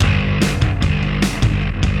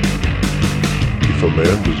If a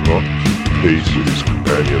man does not keep pace with his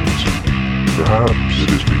companions, perhaps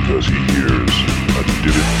it is because he hears a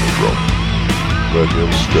didit drum. Let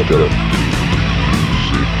him step up to the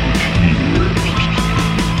music which he hears.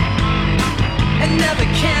 Another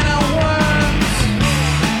can of worms,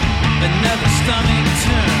 another stomach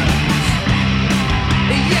turns.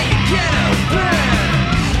 Yeah, you get a burn.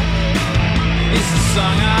 It's the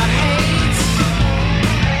song I hate.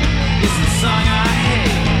 It's the song I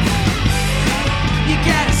hate. You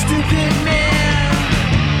got a stupid man.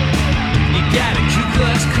 You got a Ku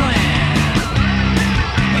Klux Klan.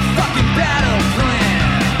 A fucking battle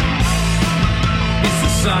plan. It's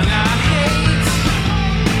the song I hate.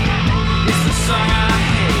 It's the song I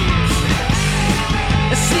hate.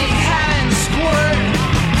 I see having squirt.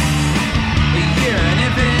 You're an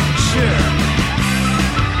adventure.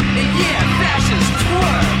 Yeah, fascist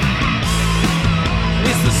twerp.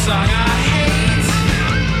 It's the song I hate.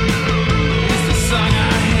 It's the song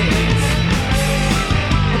I hate.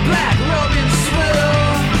 A black robe and swill.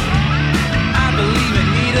 I believe in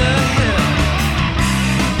Nita Hill.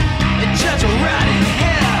 A judge will rot in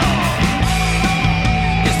hell.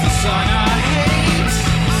 It's the song I hate.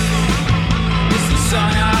 It's the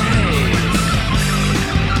song I hate.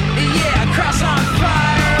 Yeah, a cross on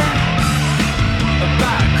fire.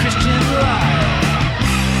 About a Christian liar.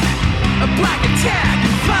 A black attack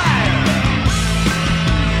and fire.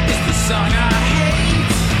 It's the song I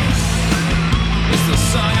hate. It's the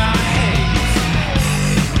song I hate.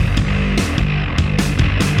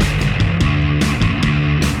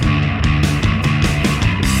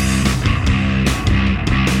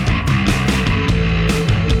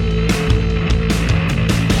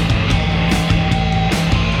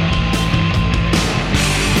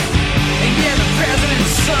 And yeah, the president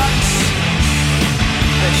sucks.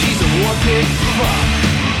 But she's a war pig fuck.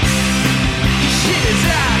 Shit is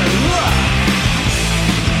out of luck.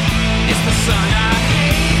 It's the song I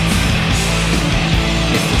hate.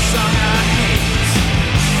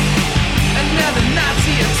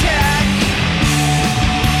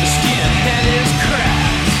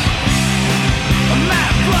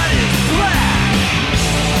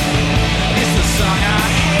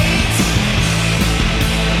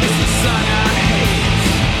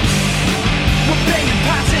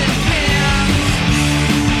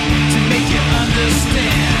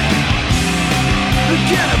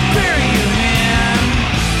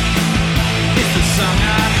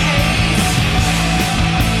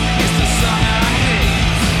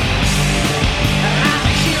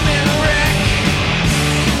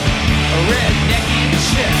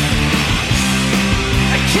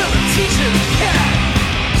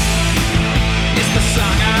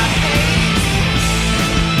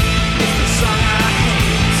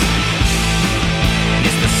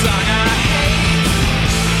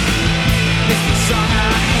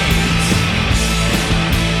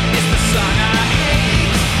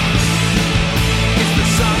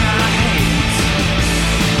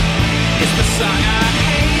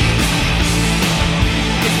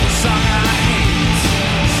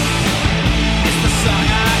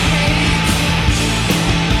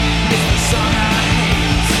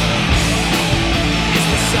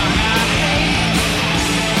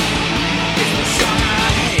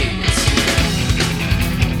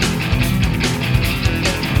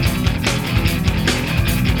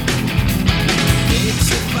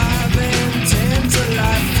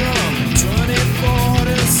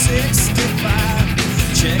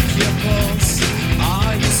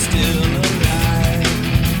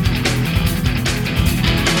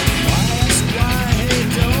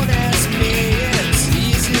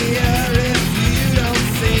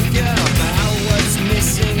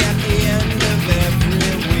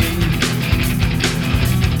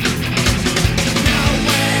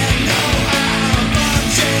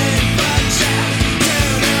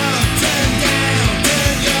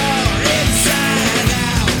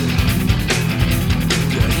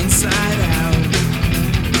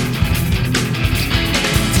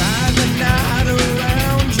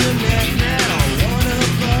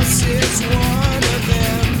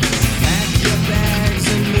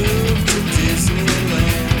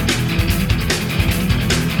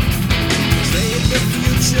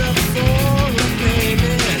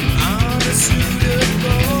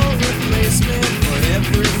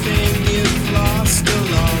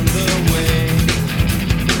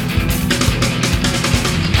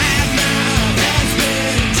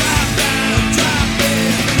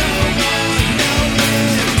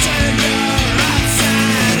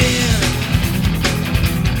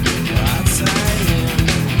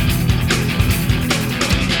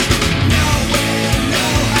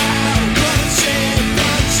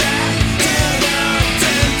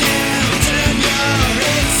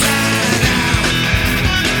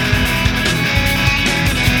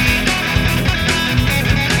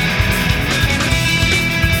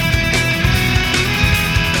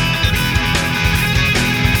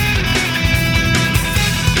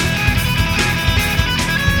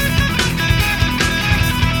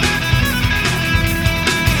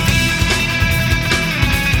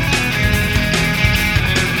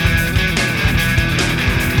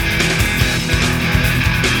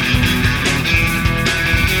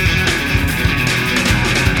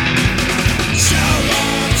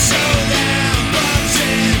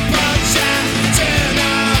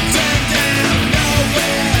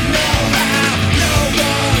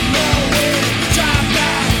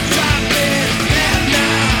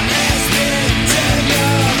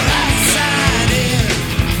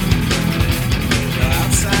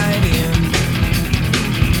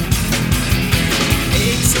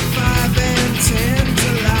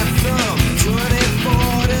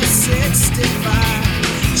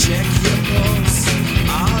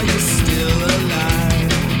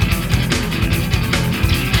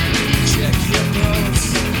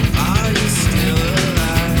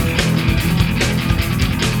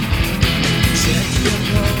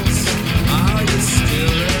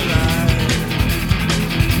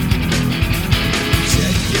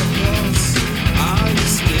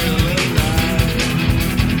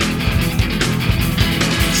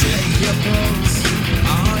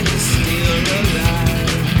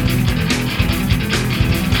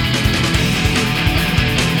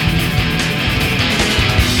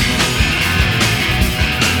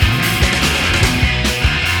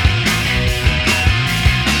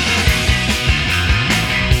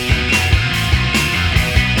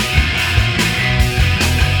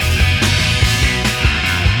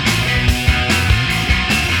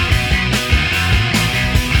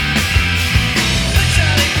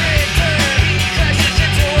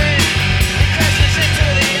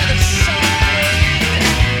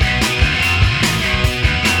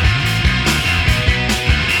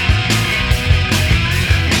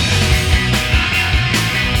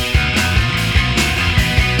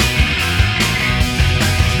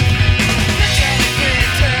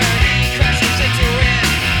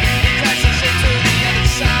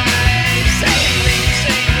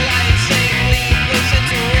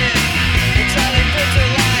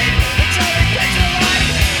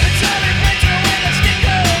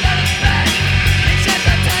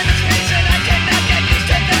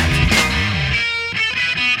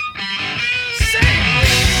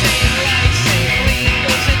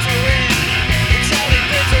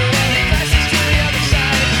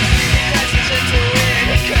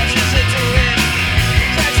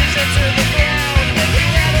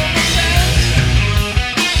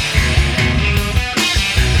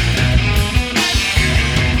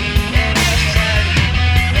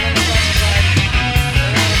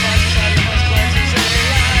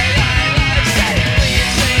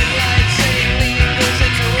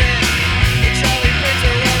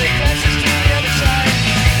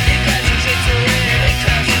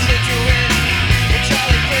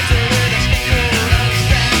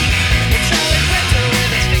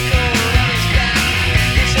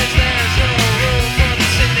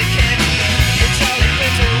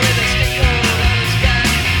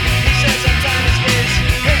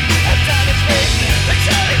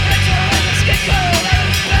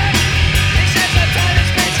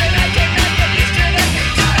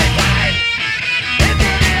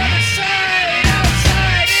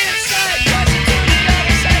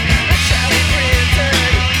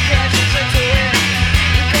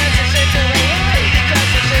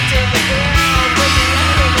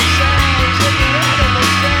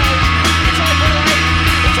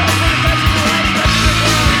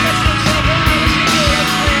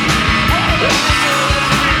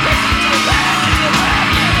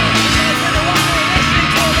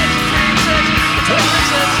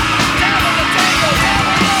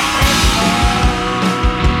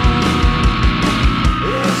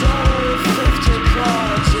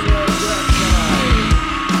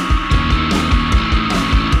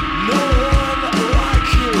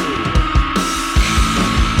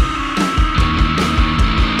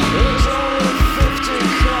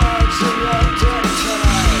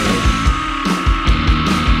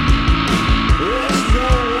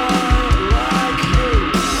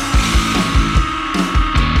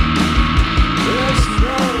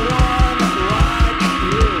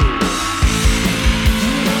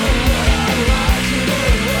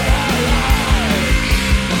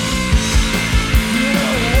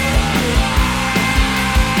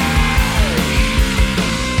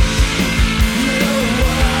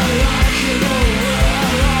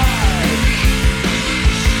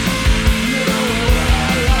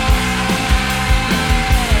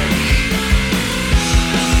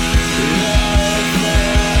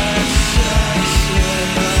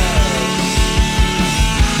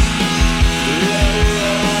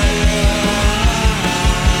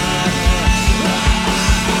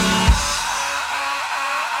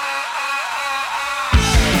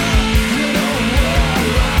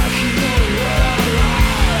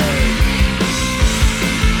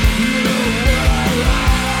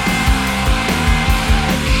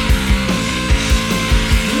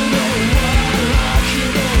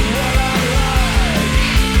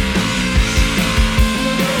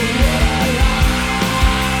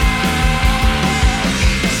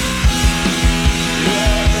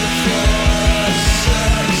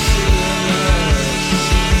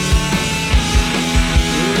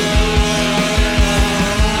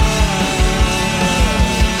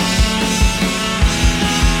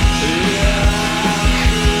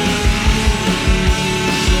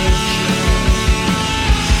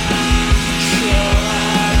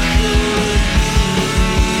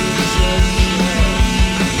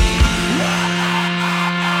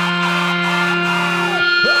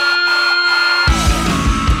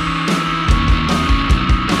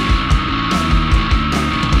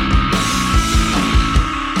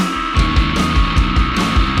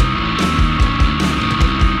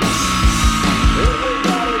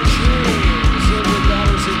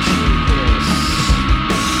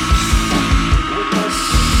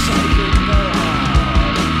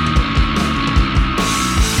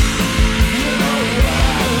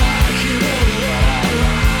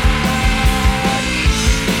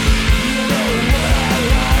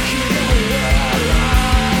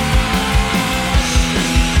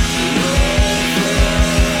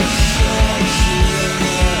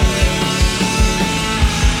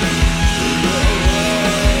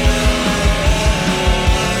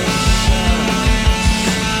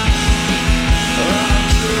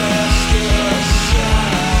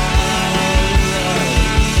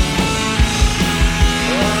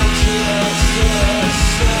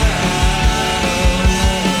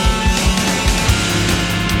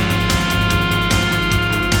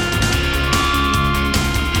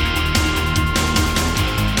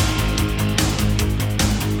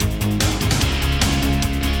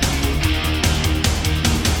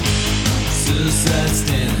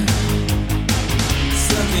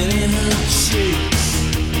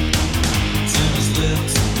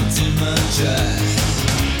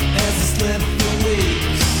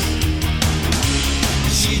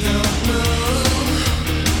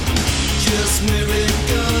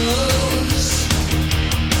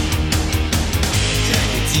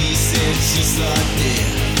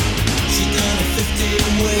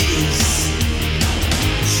 days.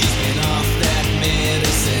 She's been off that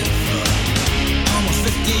medicine for almost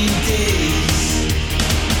 15 days.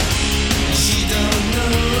 And she don't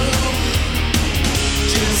know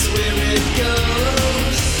just where it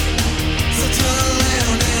goes. So turn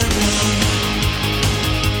around and run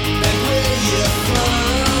back where you're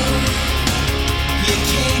from. You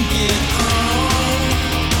can't get on.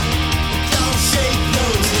 Don't shake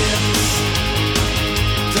those hips.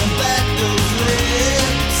 Don't back those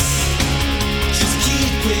lips. Just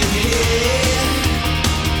keep it here.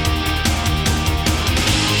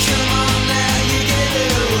 Come on now, you get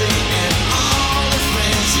away, and all the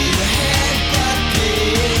friends you had got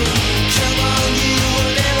paid. Come on, you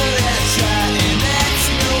will never that try, and that's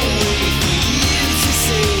no way for you to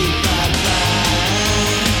say bye-bye.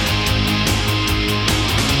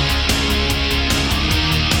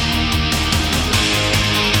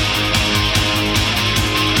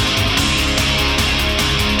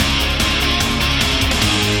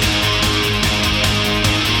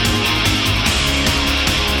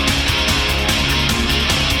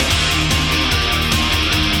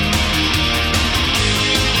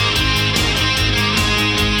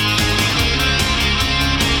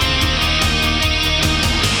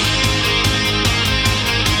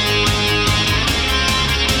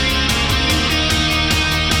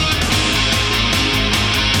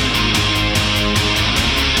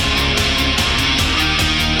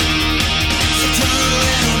 So turn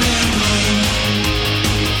around and run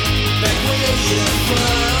back where you're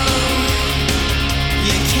from.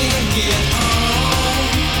 You can't get on.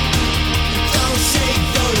 Don't shake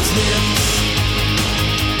those hips.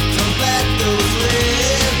 Don't back those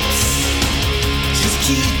lips. Just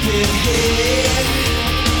keep it here.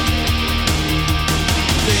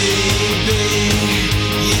 Baby,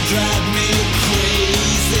 you drive me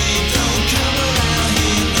crazy. Don't come around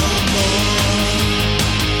here no more.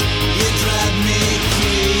 You drive me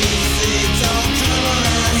crazy. Don't come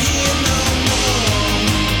around here no more.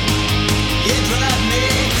 You drive me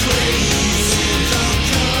crazy. Don't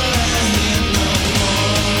come around here no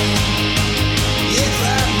more. You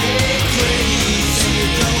drive me crazy.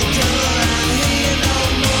 Don't come around here no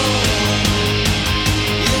more.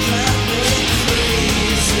 You drive me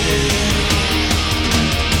crazy.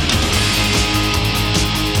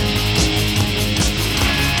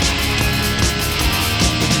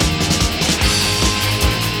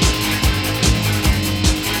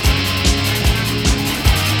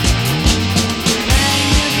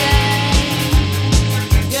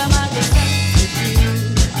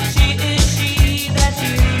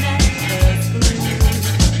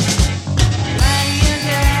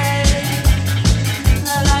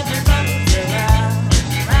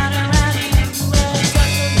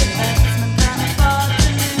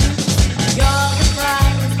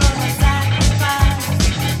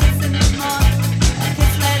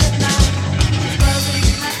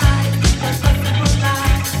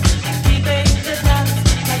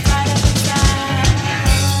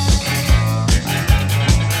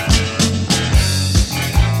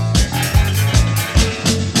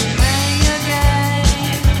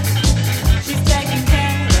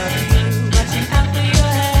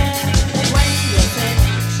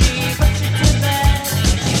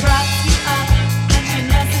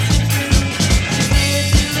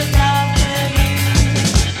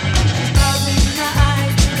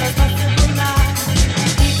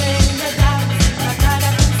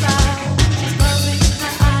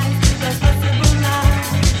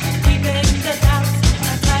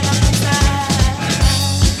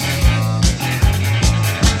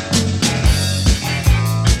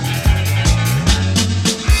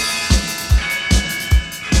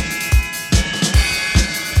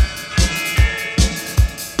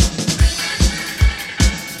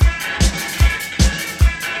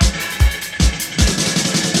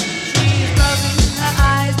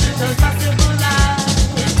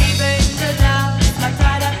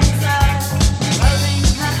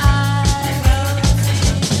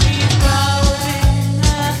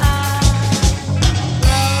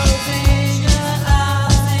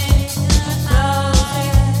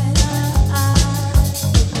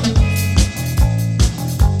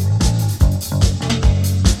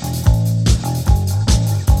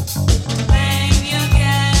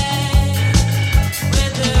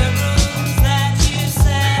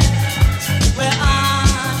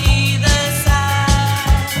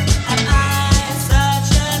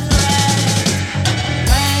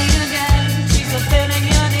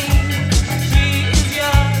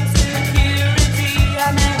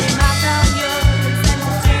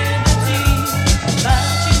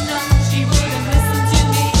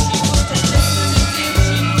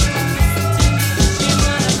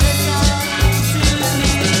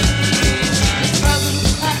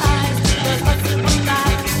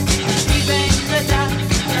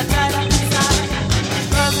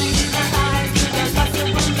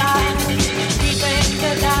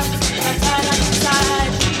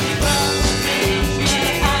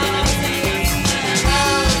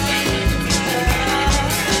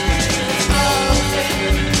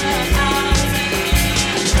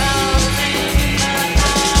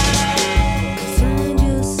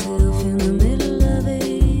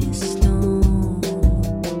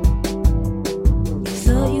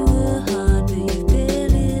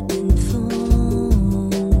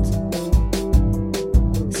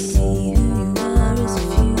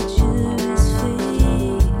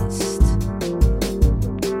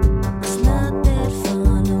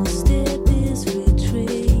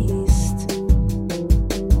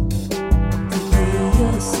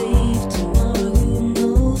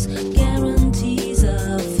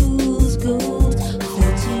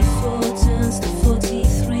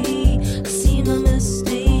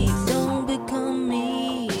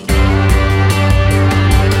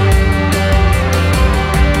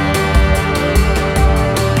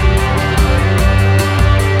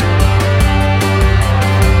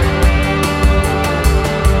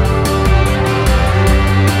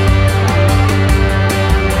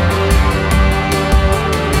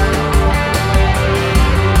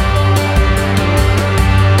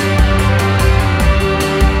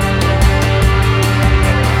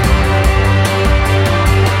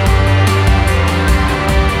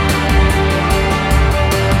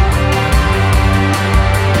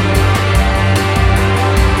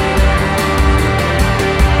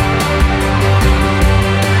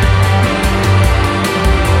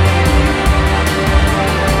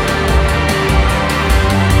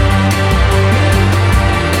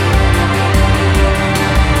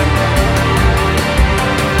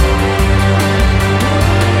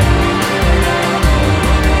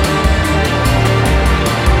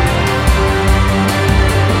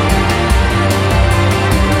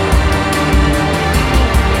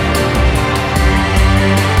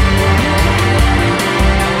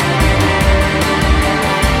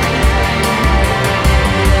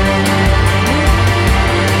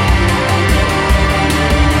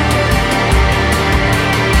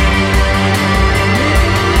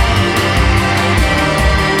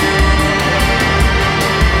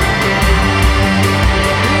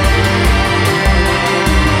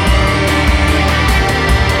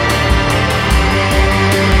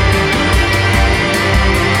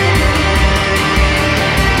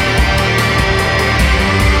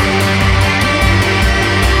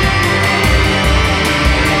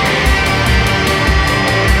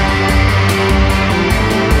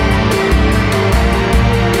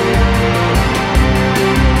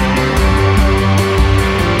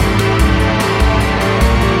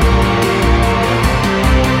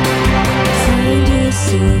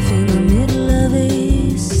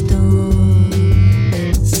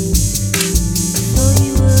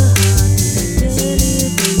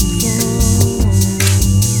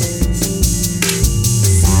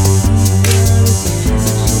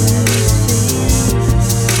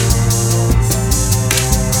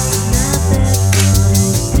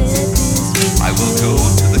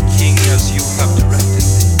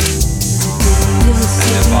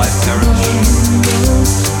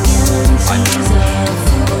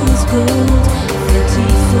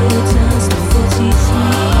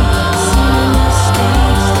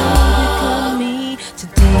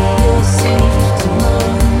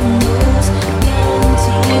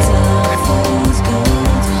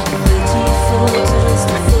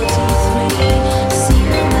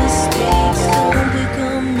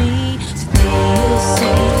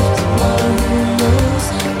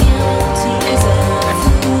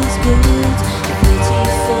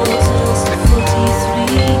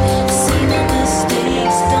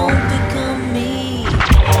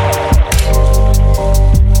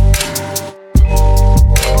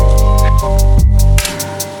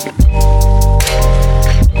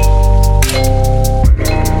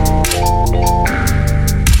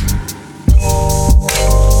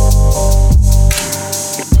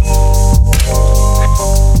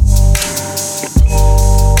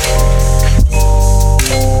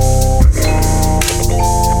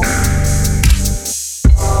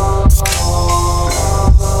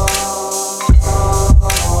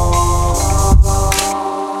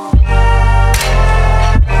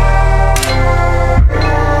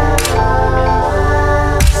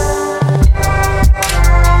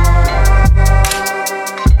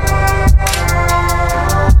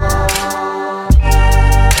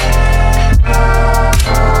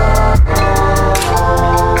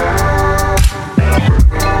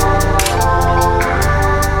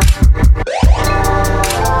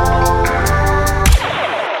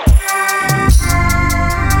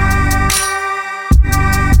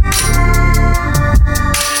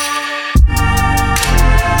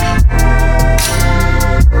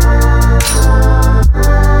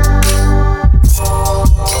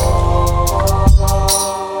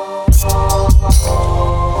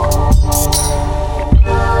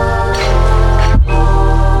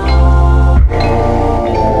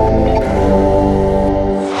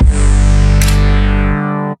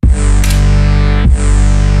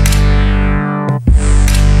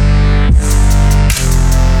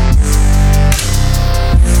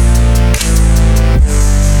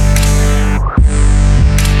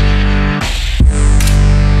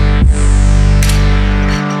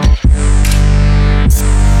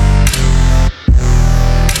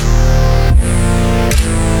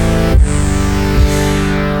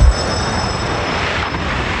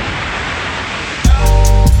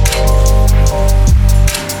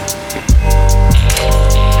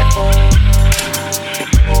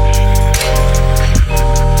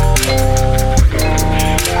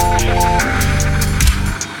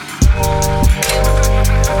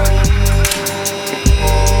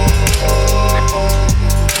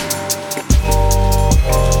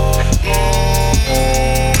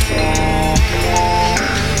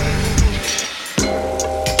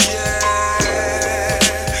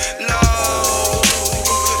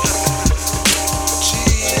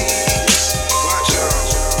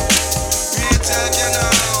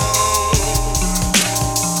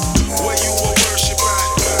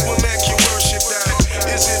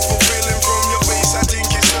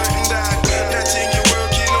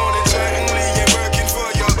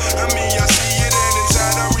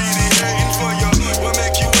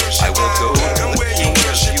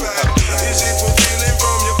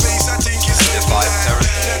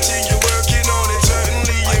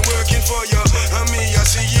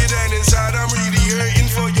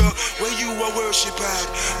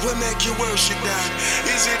 worship that?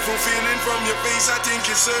 Is it fulfilling from your face? I think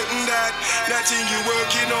it's certain that that thing you're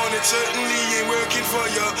working on, it certainly ain't working for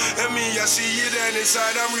you. And me, I see it and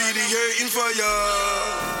inside I'm really hurting for you.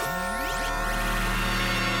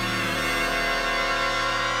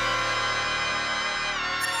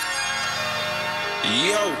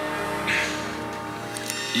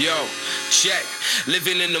 Yo, check.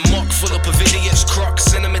 Living in the muck full of pavilions, crocs,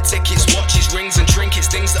 cinema tickets, watches, rings and trinkets,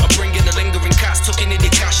 things that are bringing the lingering cash, tucking in the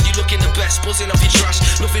cash. You looking the best, buzzing off your trash,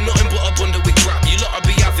 nothing but a bundle with crap. You lot will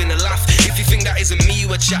be having a laugh. If you think that isn't me, you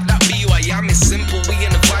a chat, that be who I am. It's simple, we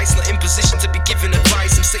in a vice, not in position to be giving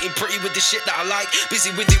advice. I'm sitting pretty with the shit that I like, busy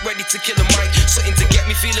with it, ready to kill a mic. Something to get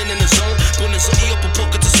me feeling in the zone, gun and something up a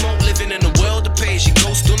bucket to smoke. Living in a world that pays you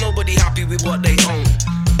go, still nobody happy with what they own.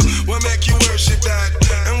 What make you worship that?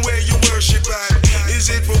 And where you worship at? Is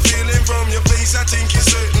it fulfilling from your face? I think it's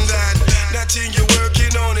certain that that thing you're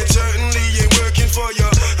working on, it certainly ain't working for you.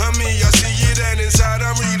 I mean, I see it and inside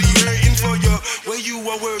I'm really hurting for you. Where you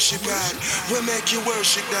are worship at? What make you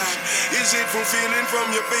worship that? Is it fulfilling from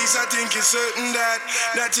your face? I think it's certain that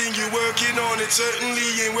that thing you're working on, it certainly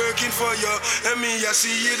ain't working for you. I mean, I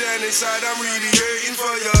see it and inside I'm really hurting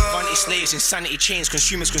for you. Vanity slaves, insanity chains,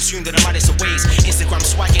 consumers consumed in the maddest of ways. Instagram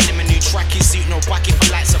swagging them a new tracky suit, no backing for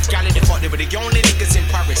lights of Galley. They thought they were the only niggas in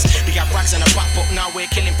Paris. They got rags on the back, but now we're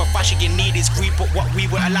killing for fashion. You need is greed, but what we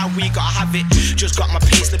were allowed, we gotta have it. Just got my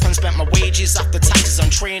pay slip and spent my wages after taxes on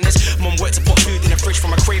trainers. Mum worked to put food in the fridge for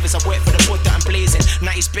my cravers. I worked for the wood that I'm blazing.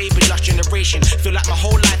 90s baby, last generation. Feel like my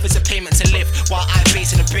whole life is a payment to live while I'm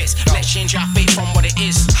facing the bits. Let's change our fate from what it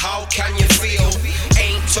is. How can you feel?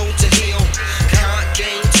 Ain't told to heal, can't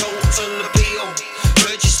gain total appeal.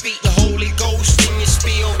 Heard you speak the Holy Ghost in your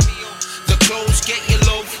spiel. The clothes get your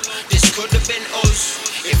love, this could have been us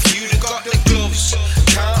if you'd have got the gloves.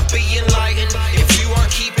 Can't be enlightened if you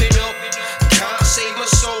aren't keeping up. Can't save my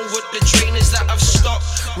soul with the trainers that I've stopped.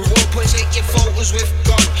 Reward points, take your photos with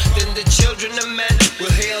God. Then the children of men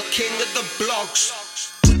will hail King of the Blogs.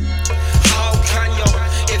 How can you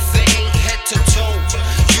if it ain't head to toe?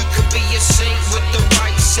 You could be a saint with the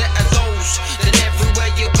right set of those. Then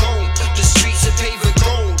everywhere you go, the streets are paved with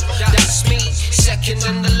gold. That's me, second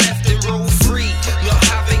and the left in row 3. Not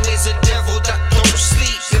having is a devil that don't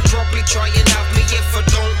sleep. They'll probably try and have me if I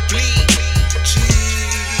don't bleed.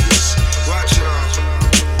 Jeez, watch out.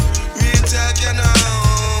 We attacking now.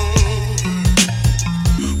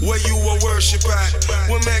 Where you a worship at?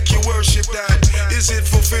 What make you worship that? Is it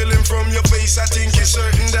fulfilling from your face? I think it's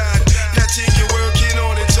certain that that thing you're working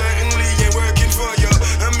on, it certainly ain't working for you.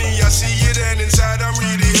 I mean, I see it and inside I'm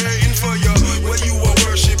really hurting for you. Where you a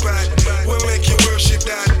worship at? What make you worship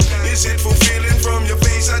that? Is it fulfilling from your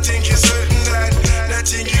face? I think it's certain that that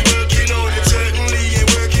thing you're working on, it certainly ain't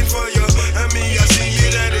working for you. I mean, I see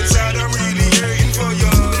it and inside I'm really hurting for you.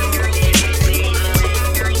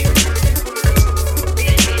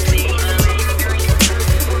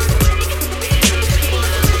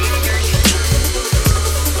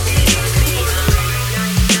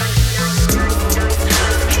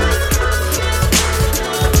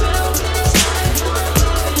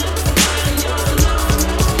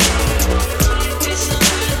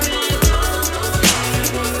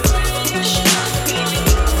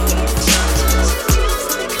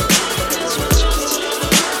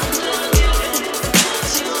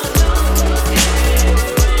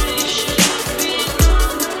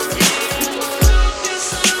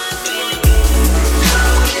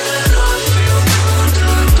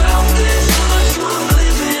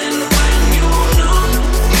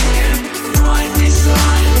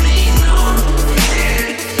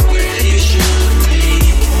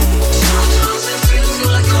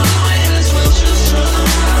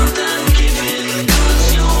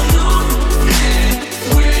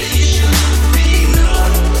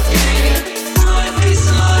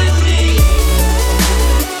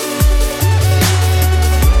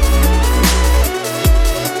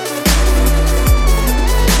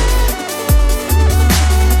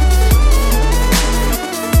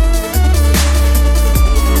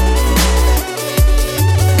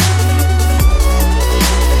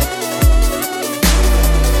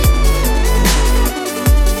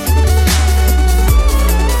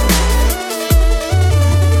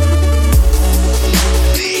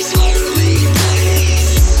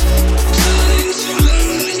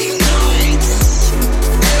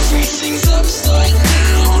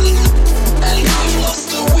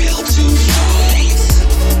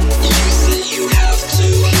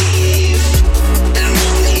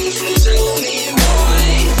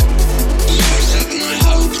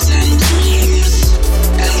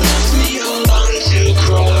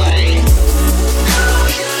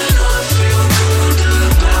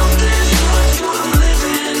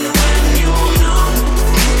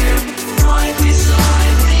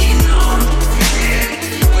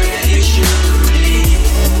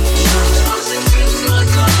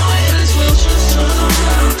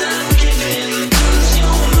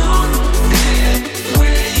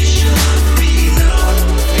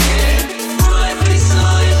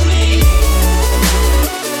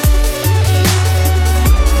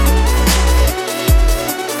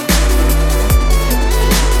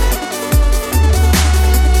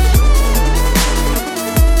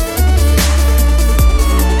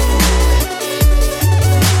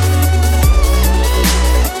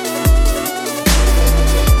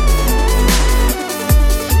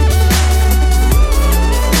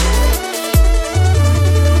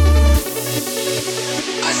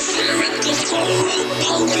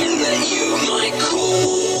 hoping that you might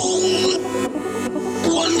call.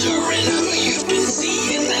 Wondering who you've been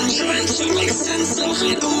seeing and trying to make sense of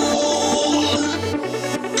it all.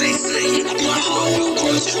 They say my heart will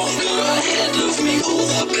grow stronger ahead of me all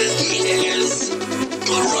the best years.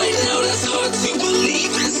 But right now it's hard to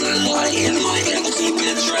believe as I lie in my empty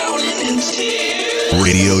bed drowning in tears.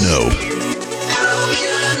 Radio No. How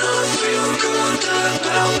can I feel good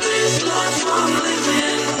about this life I'm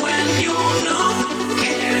living when you're not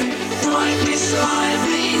here right beside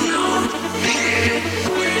me, not here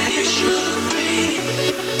where you should be?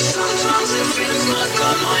 Sometimes it feels like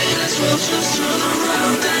I might as well just turn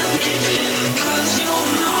around and give in, 'cause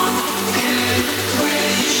you're not here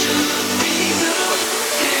where you should be, not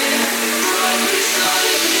here right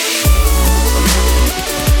beside me.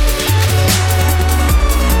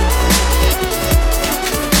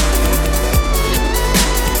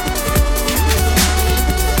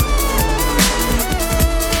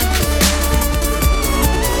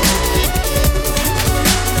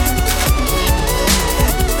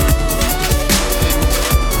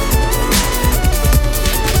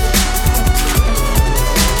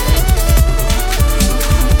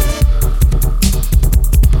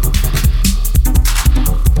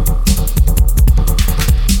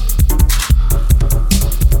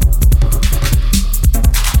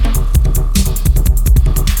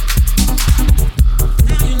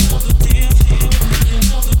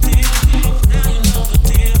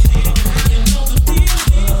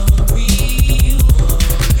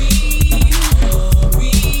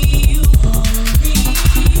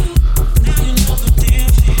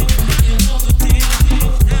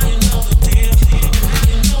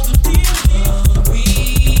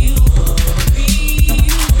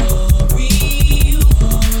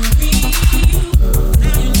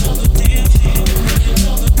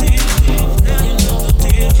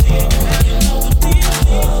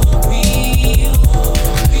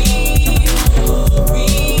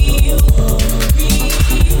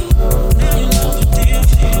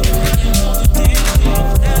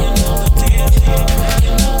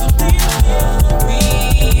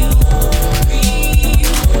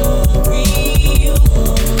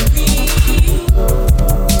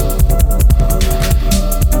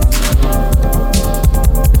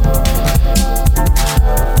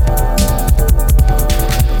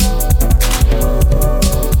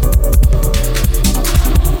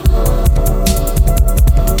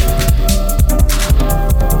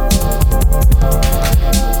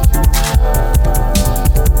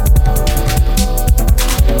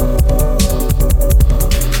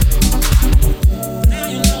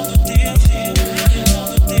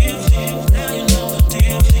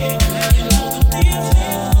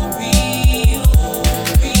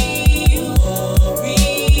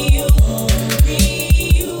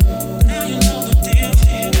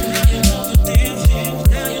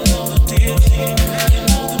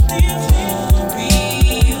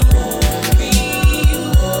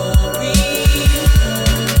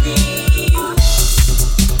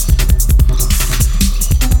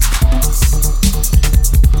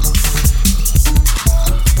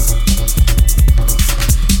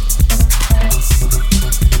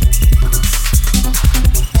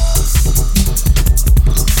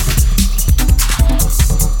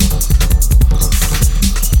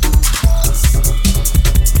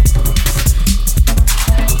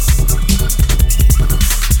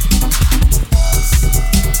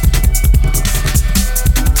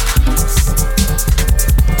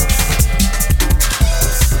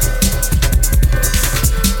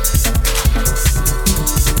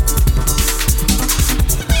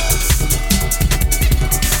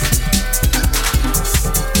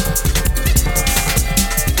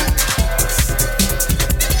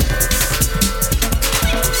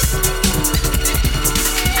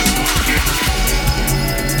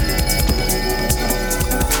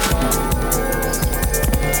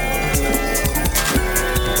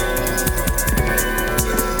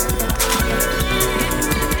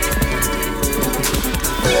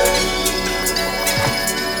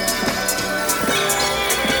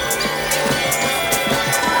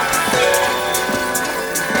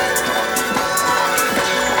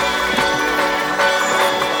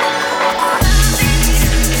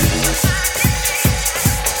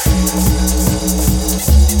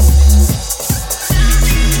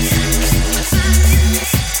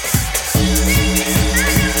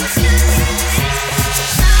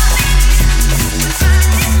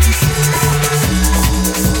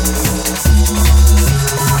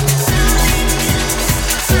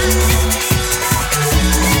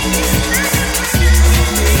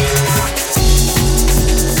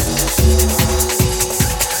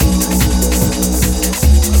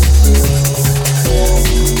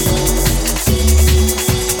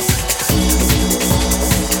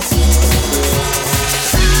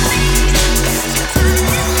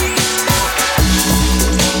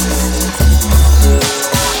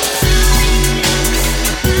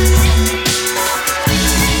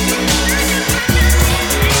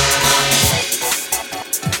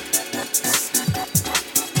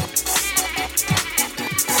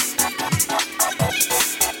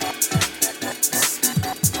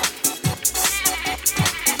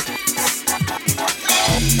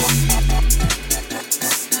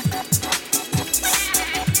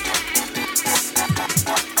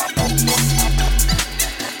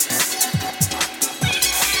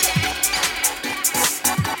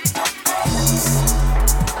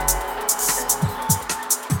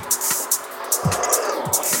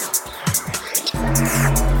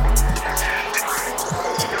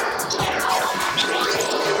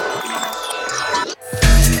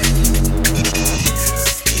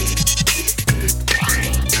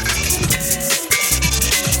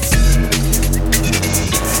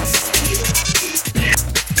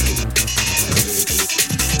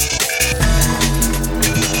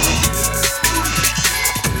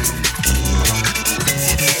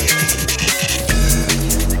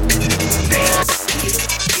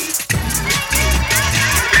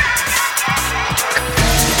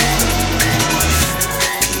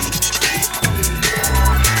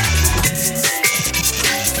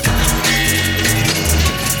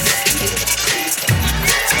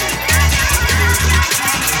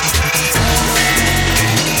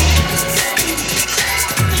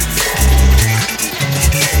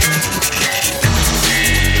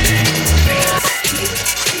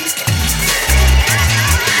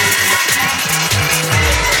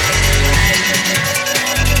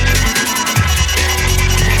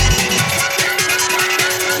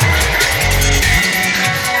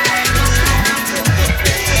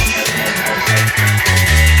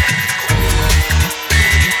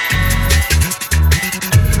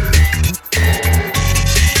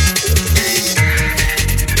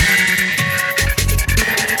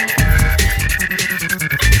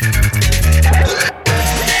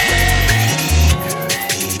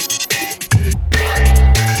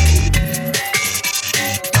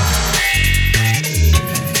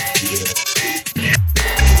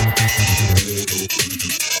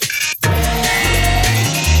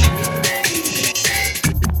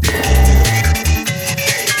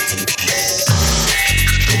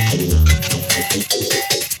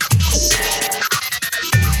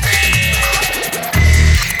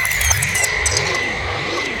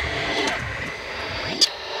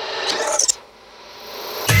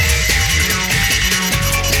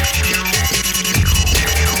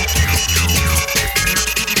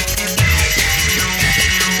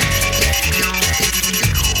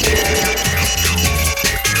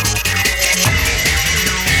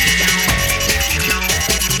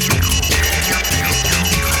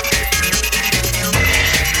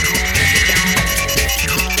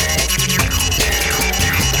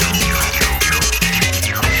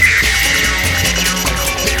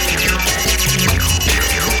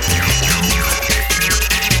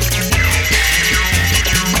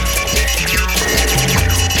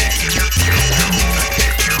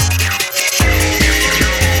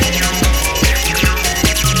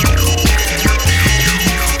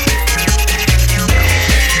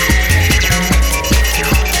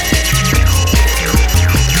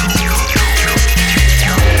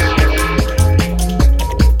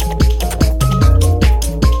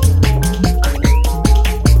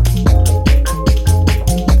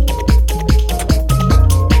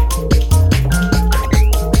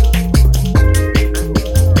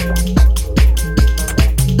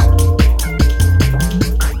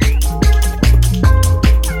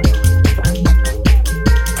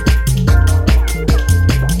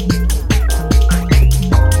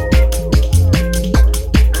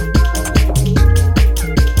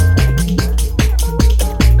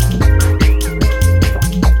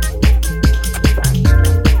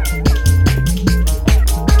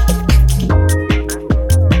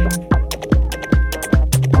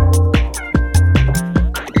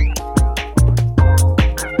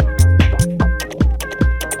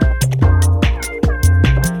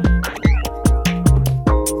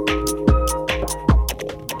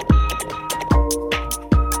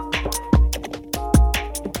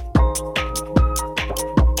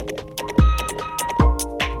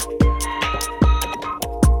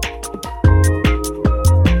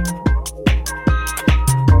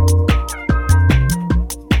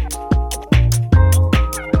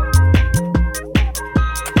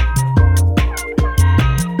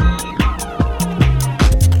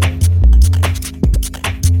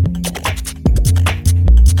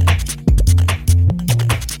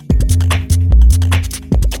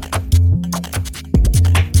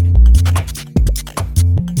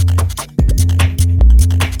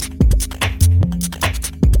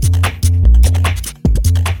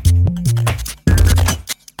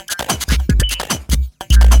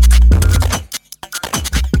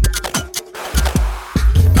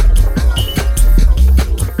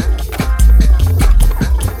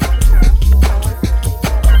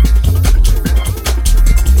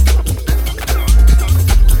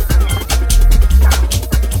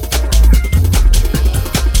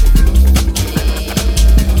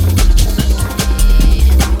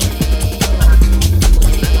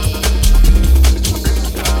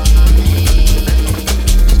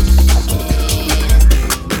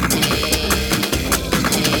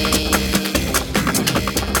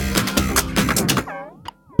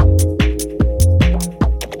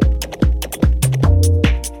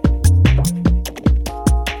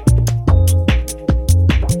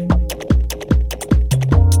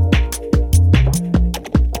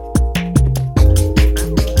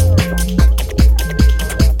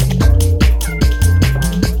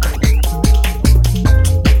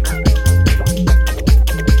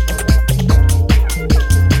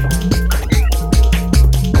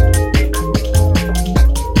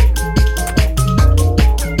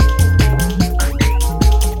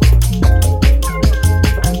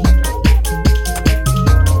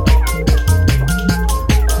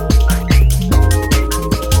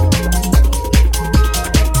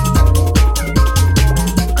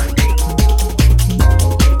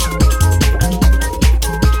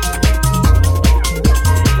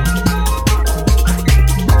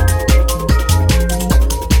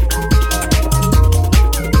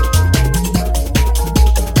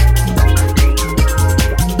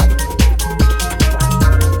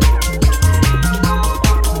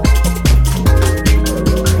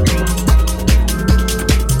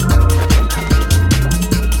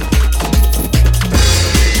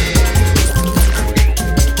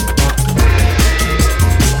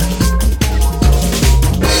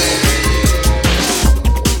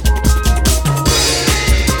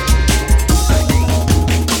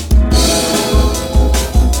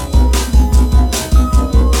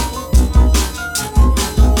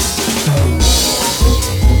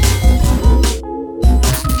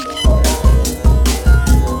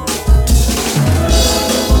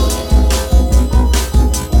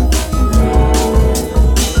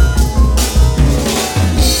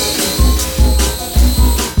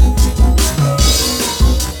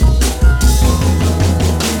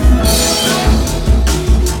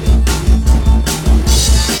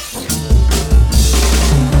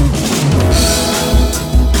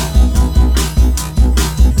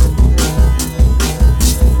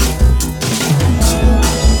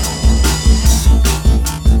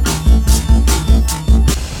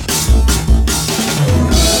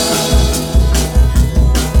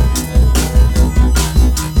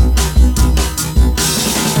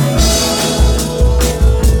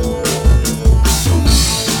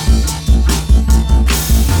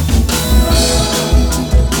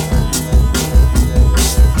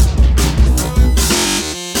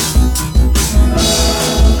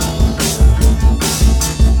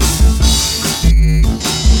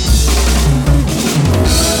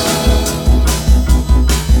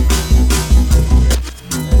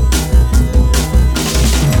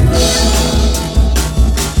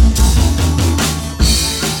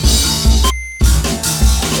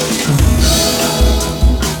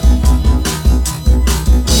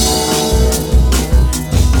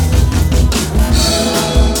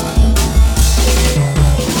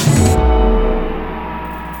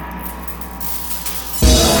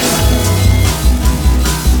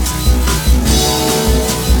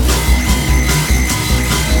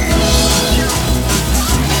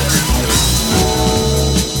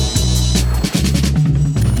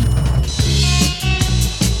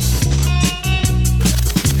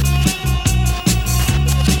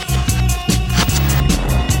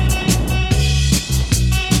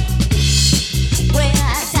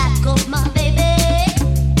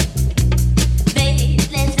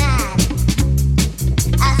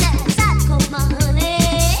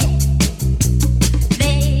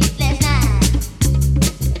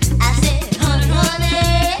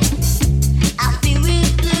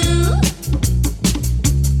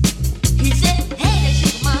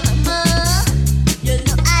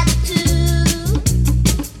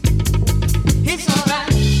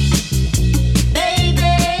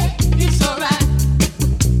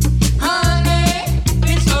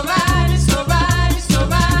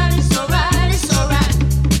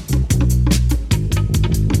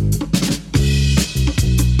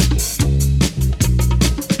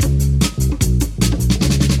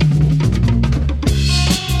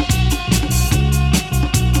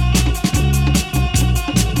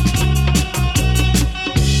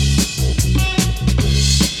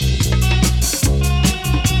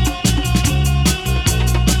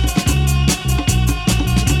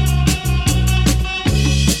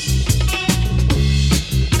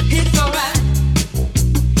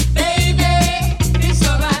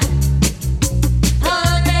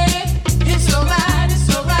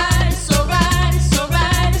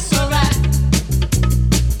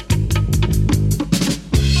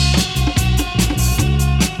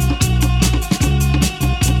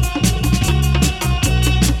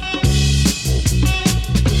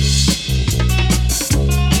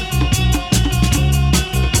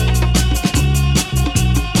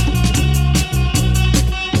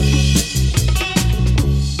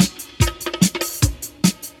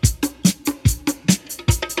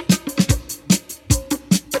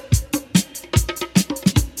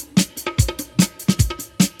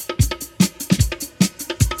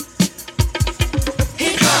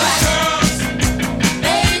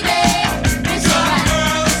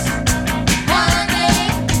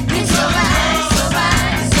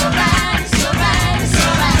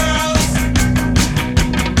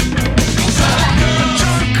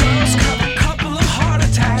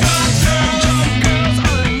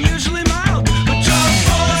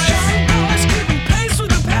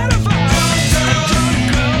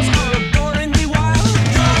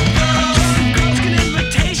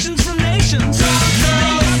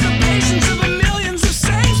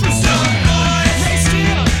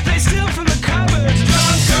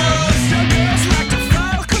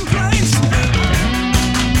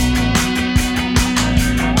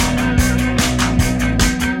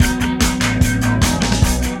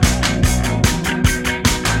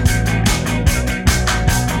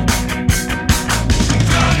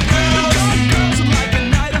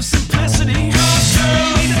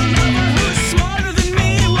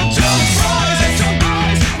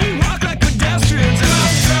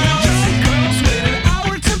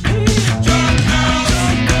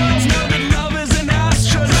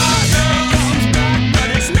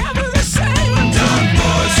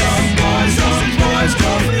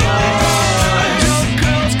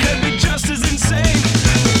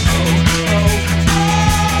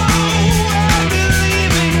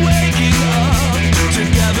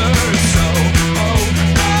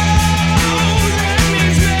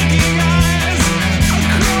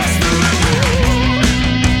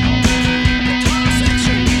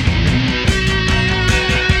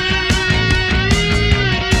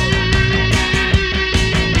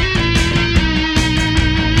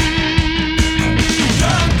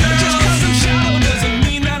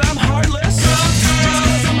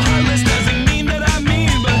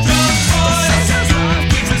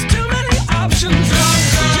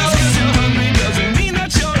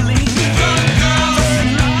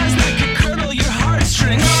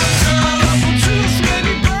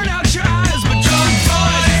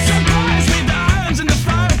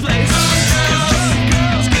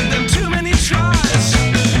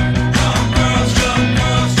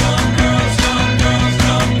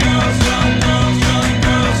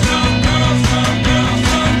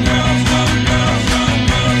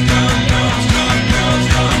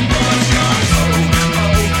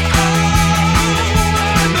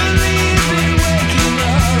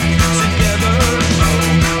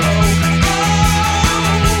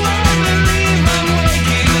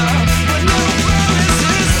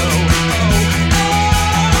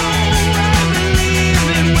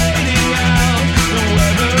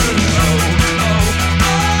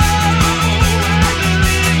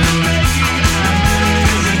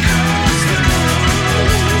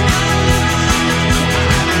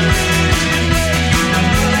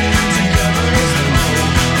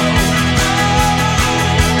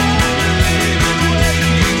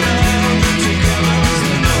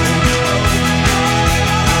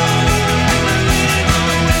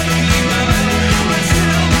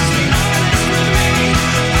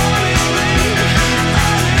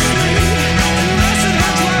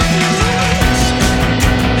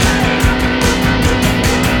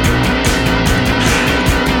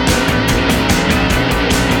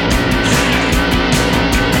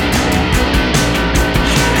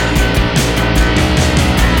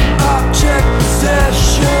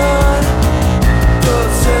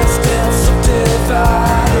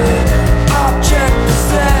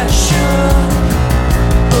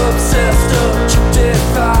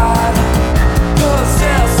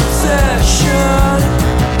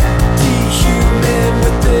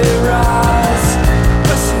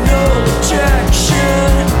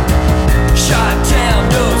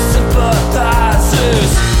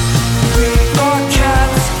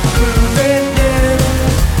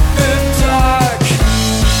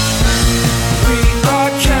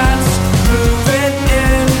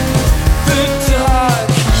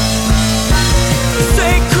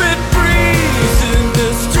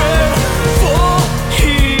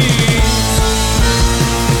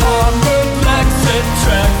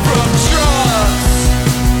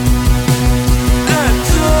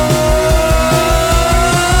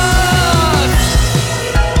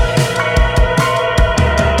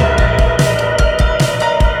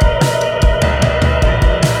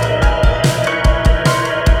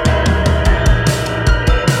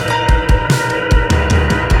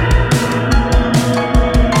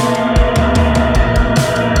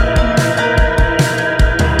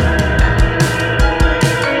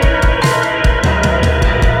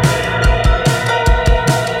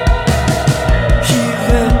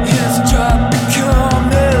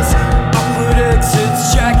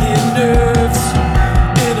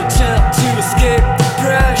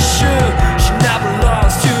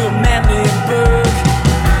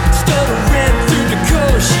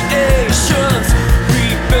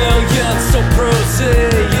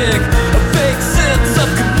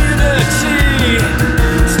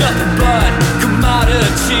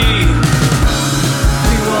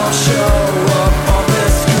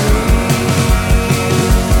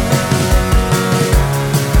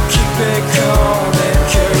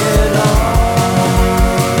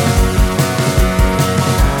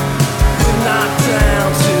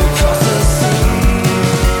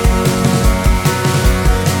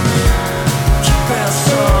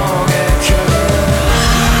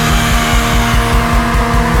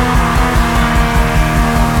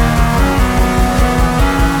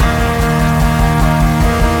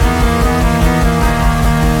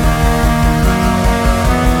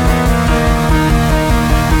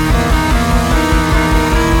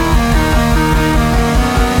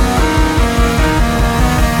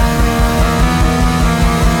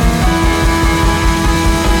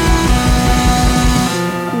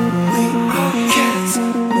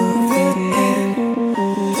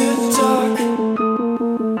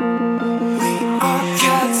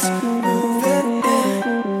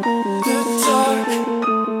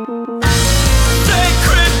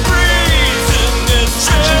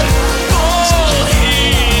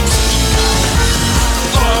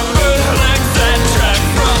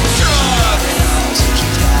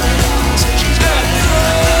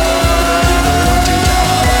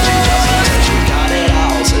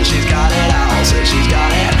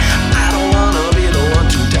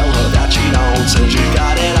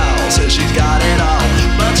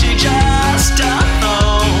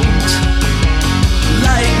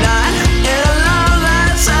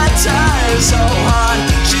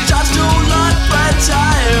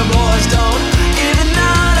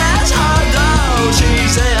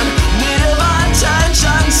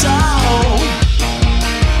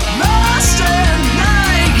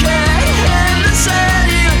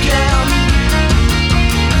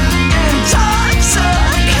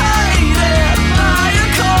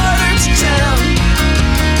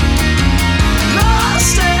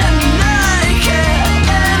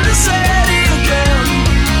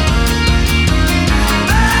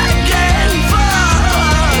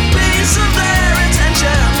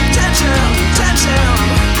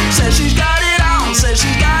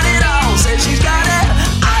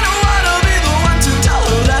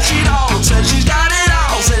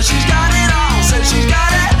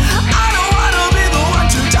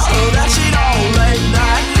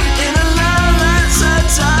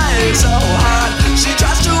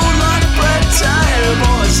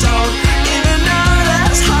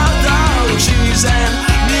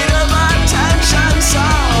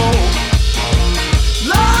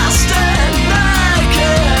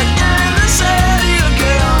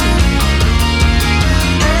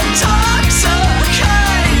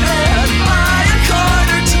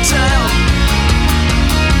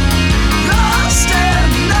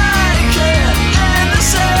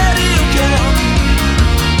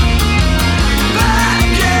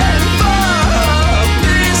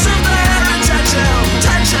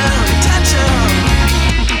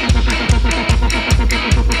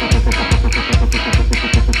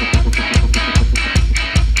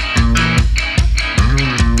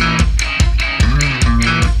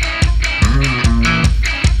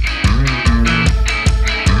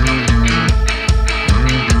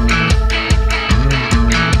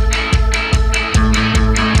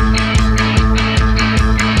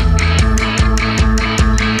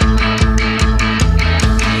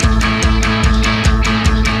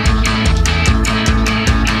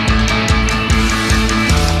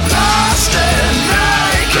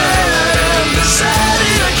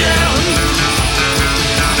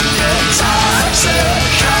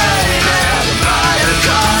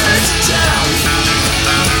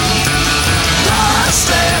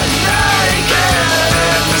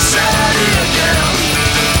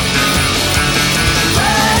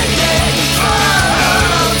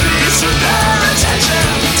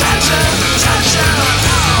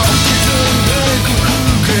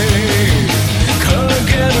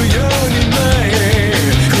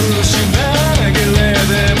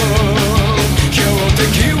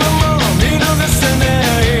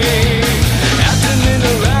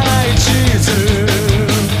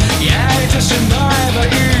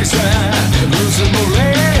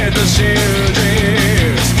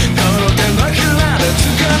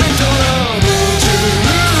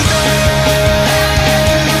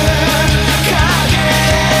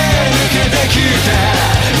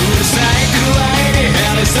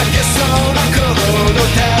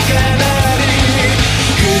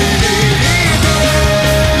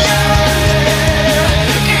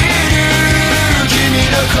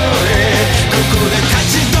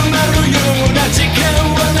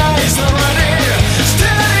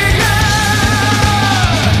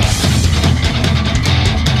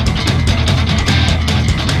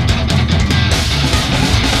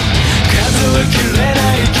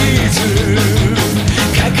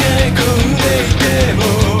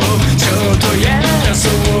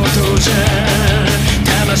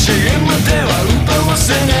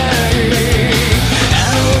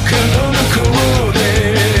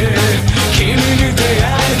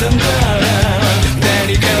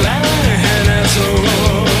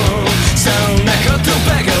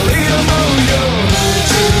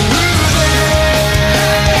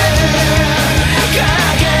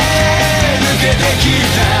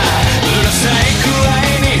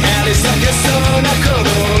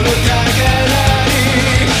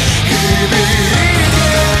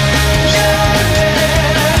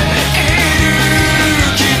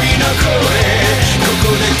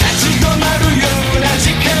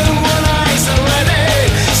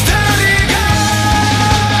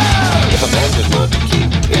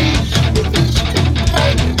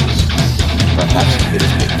 it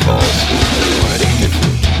has been false on any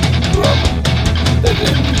different drum and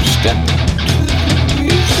then step to the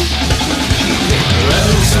music.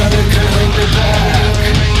 Ready so they can hold me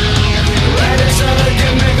back. Ready so they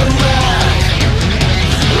can make a mark.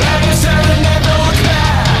 Ready so they never look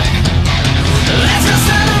back. Let's go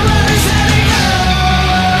celebrate, setting go.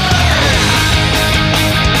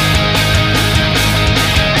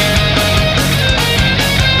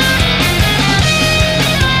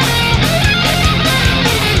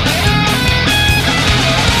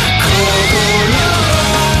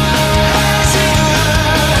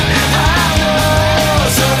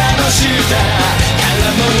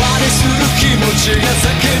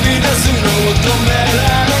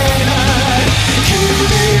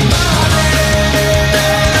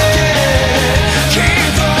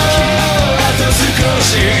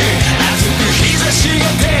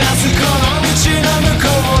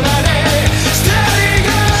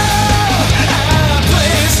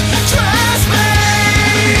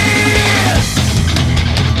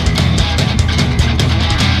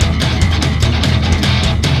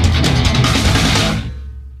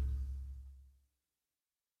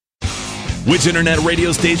 Which internet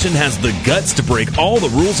radio station has the guts to break all the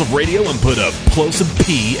rules of radio and put a plosive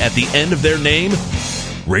P at the end of their name?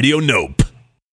 Radio Nope.